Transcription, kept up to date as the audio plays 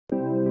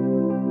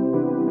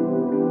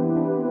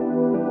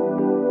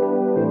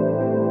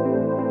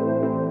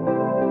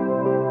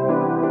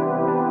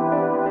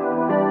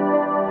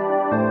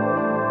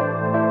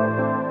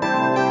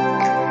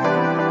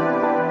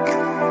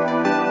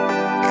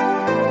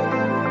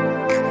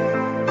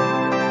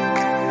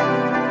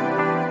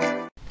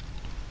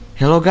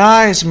Hello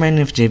guys, my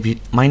name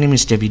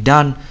is David.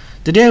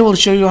 Today I will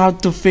show you how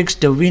to fix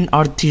the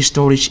Winrt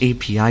storage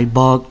API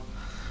bug.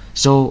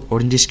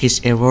 Or in this case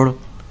error.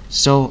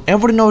 So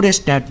ever notice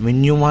that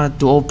when you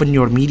want to open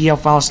your media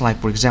files, like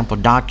for example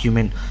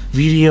document,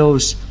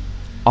 videos,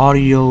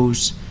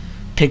 audios,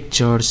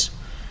 pictures,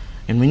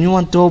 and when you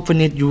want to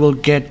open it, you will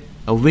get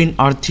a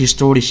Winrt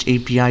storage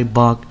API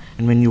bug,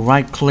 and when you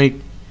right click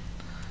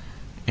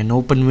and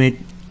open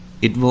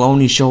it will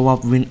only show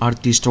up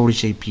Winrt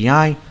storage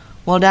API.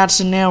 Well, that's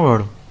an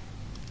error.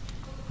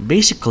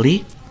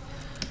 Basically,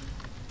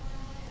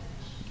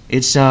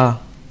 it's a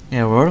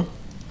error,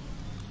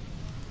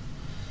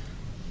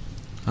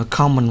 a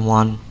common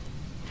one,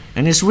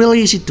 and it's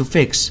really easy to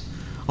fix.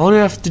 All you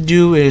have to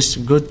do is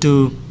go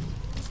to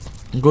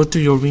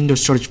your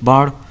Windows search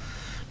bar.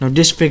 Now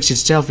this fix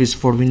itself is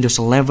for Windows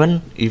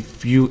 11.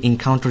 If you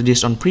encounter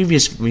this on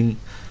previous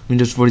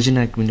Windows version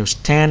like Windows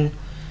 10,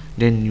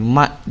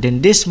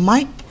 then this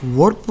might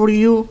work for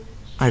you.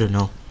 I don't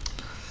know.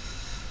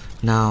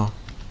 Now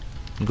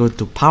go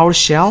to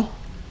PowerShell.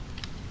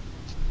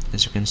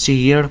 As you can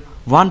see here,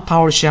 run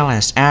PowerShell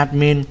as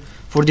admin.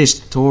 For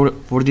this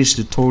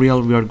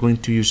tutorial we are going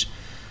to use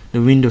the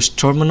Windows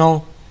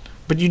terminal,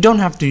 but you don't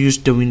have to use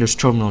the Windows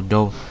terminal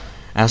though.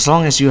 As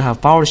long as you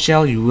have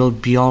PowerShell, you will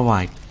be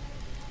alright.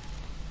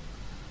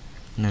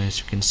 Now as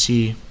you can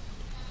see,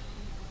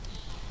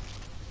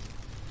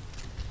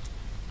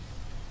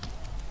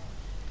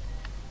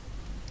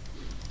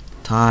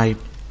 type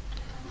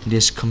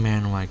this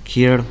command right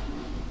here.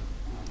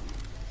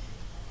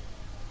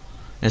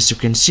 As you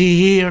can see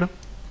here,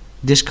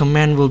 this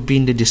command will be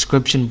in the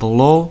description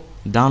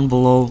down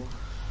below.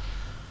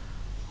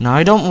 Now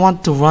I don't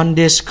want to run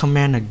this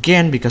command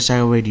again because I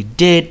already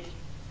did.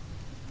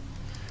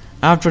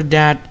 After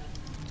that,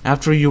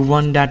 after you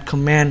run that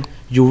command,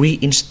 you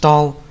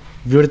reinstall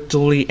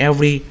virtually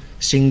every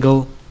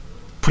single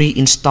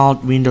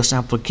pre-installed Windows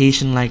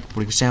application, like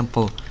for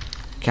example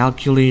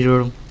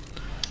calculator,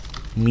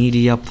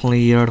 media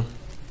player,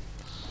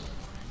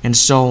 and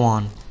so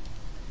on.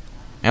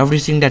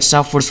 Everything that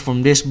suffers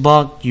from this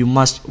bug, you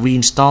must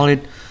reinstall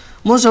it.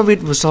 Most of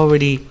it was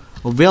already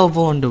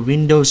available on the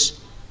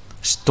Windows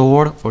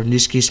Store, or in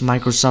this case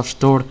Microsoft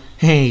Store.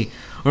 Hey,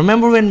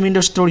 remember when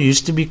Windows Store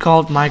used to be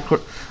called remember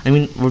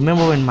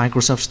when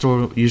Microsoft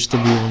Store used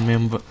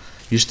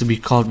to be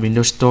called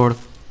Windows Store?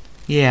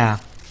 Yeah.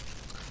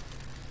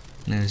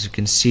 And as you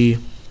can see,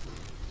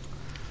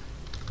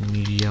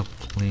 media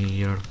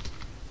player.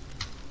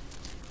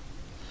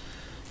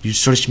 You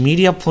search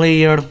media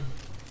player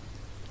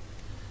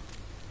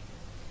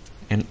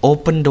and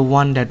open the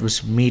one that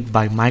was made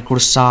by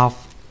Microsoft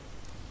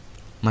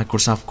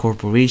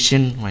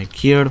Corporation right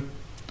here.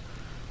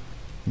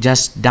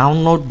 Just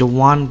download the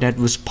one that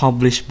was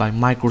published by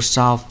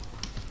Microsoft.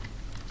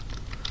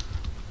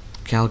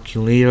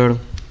 Calculator,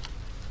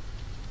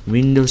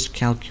 Windows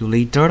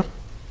Calculator,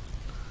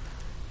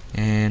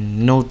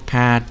 and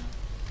Notepad.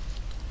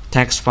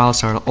 Text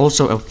files are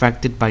also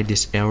affected by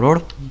this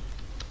error.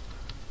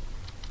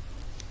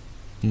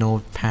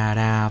 Notepad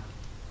app,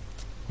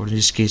 or in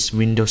this case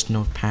Windows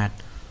Notepad,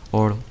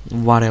 or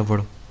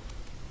whatever.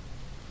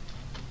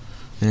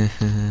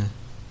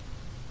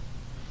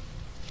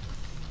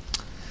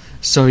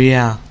 So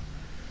yeah,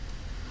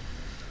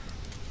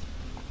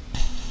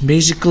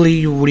 basically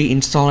you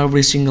reinstall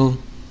every single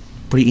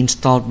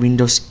pre-installed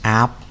Windows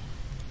app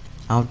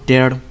out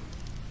there,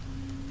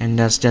 and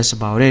that's just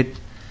about it.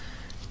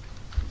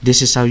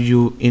 This is how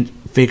you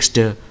fix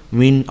the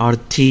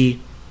Winrt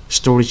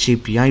storage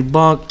API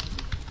bug.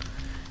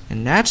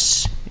 And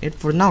that's it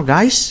for now,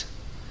 guys.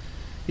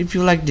 If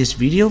you like this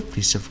video,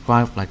 please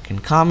subscribe, like,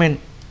 and comment.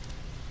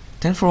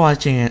 Thanks for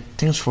watching,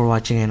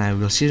 and I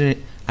will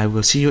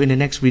see you in the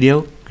next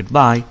video.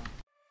 Goodbye.